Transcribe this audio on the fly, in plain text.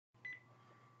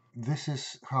This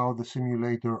is how the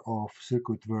simulator of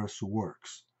CircuitVerse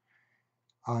works.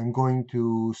 I'm going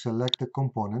to select a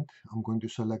component. I'm going to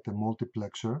select a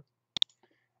multiplexer,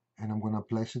 and I'm going to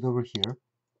place it over here.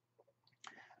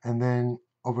 And then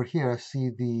over here, I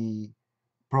see the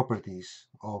properties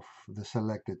of the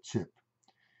selected chip.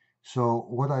 So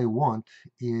what I want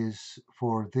is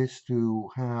for this to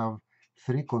have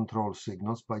 3 control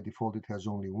signals. By default, it has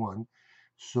only 1.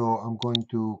 So I'm going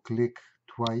to click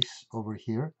twice over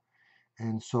here.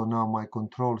 And so now my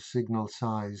control signal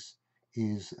size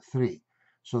is 3.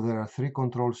 So there are 3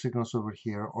 control signals over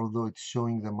here, although it's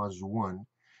showing them as 1.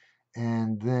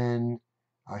 And then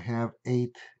I have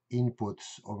 8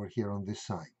 inputs over here on this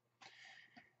side.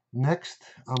 Next,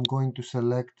 I'm going to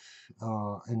select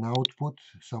an output,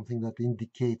 something that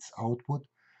indicates output.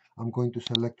 I'm going to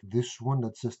select this one,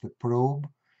 that's just a probe.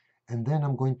 And then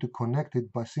I'm going to connect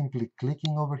it by simply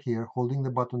clicking over here, holding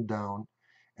the button down,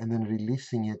 and then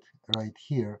releasing it right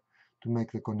here to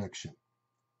make the connection.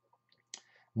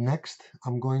 Next,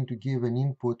 I'm going to give an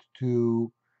input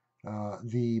to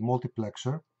the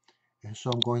multiplexer. And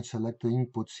so I'm going to select the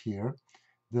inputs here.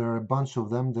 There are a bunch of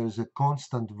them. There's a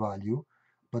constant value,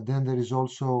 but then there is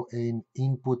also an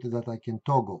input that I can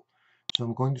toggle. So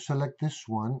I'm going to select this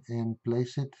one and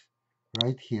place it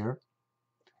right here.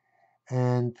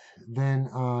 And then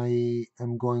I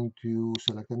am going to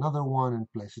select another one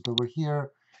and place it over here,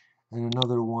 and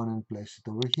another one and place it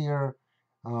over here.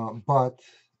 But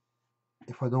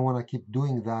if I don't want to keep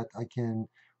doing that, I can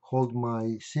hold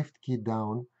my shift key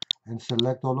down and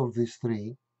select all of these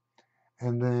 3,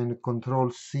 and then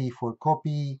Control C for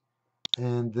copy,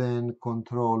 and then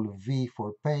Control V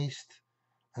for paste,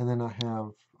 and then I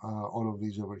have all of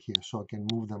these over here. So I can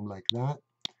move them like that.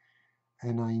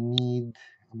 And I need,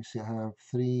 let me see, I have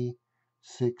 3,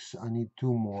 6, I need 2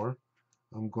 more.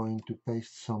 I'm going to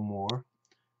paste some more.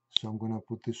 So I'm going to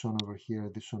put this one over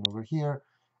here, this one over here,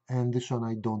 and this one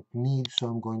I don't need, so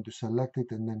I'm going to select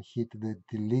it and then hit the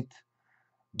delete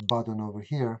button over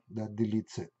here that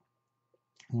deletes it.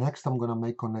 Next, I'm going to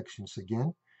make connections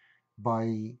again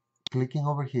by clicking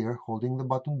over here, holding the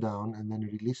button down, and then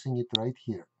releasing it right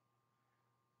here.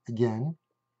 Again,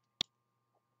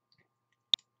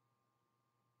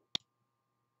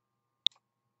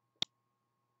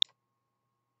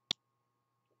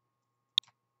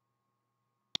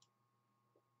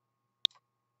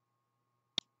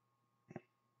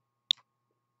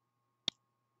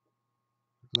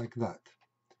 like that.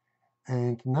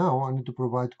 And now I need to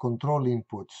provide control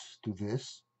inputs to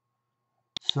this.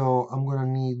 So I'm going to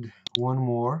need one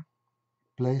more,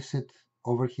 place it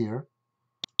over here,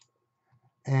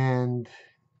 and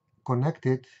connect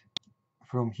it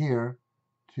from here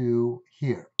to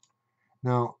here.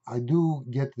 Now, I do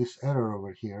get this error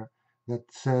over here that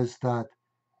says that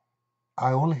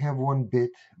I only have 1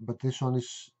 bit, but this one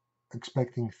is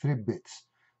expecting 3 bits.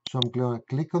 So I'm going to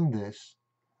click on this,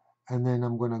 and then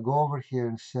I'm going to go over here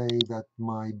and say that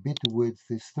my bit width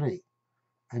is 3.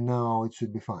 And now it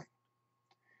should be fine.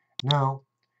 Now,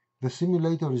 the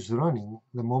simulator is running.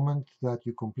 The moment that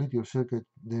you complete your circuit,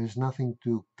 there is nothing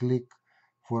to click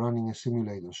for running a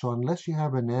simulator. So unless you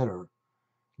have an error,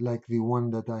 like the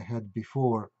one that I had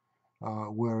before,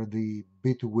 where the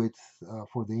bit width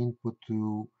for the input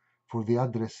for the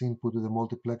address input to the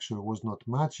multiplexer was not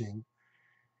matching,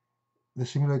 the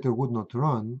simulator would not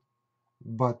run.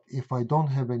 But if I don't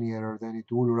have any error, then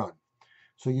it will run.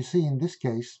 So you see, in this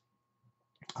case,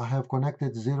 I have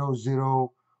connected 0,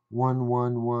 0, 1,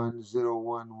 1, 1, 0,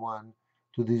 1, 1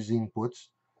 to these inputs.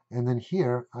 And then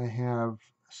here I have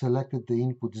selected the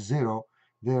input 0.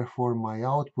 Therefore, my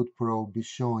output probe is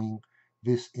showing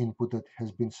this input that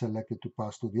has been selected to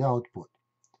pass to the output.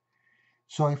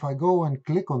 So if I go and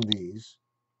click on these,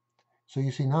 so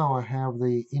you see now I have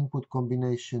the input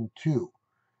combination 2.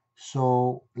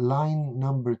 So line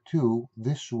number 2,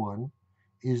 this one,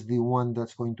 is the one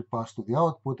that's going to pass to the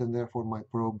output, and therefore my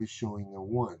probe is showing a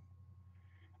 1.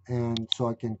 And so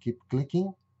I can keep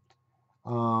clicking.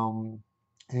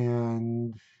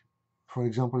 And for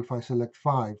example, if I select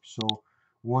 5, so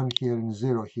 1 here and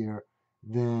 0 here,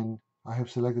 then I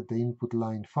have selected the input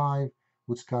line 5,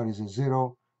 which carries a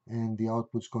 0, and the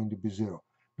output is going to be 0.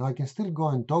 Now I can still go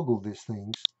and toggle these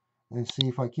things and see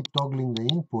if I keep toggling the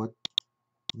input,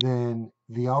 then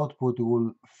the output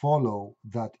will follow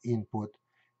that input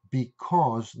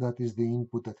because that is the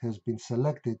input that has been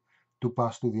selected to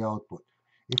pass to the output.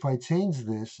 If I change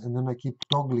this and then I keep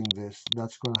toggling this,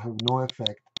 that's going to have no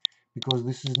effect because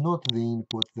this is not the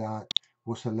input that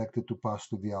was selected to pass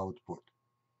to the output.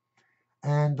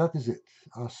 And that is it,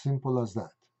 as simple as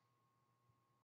that.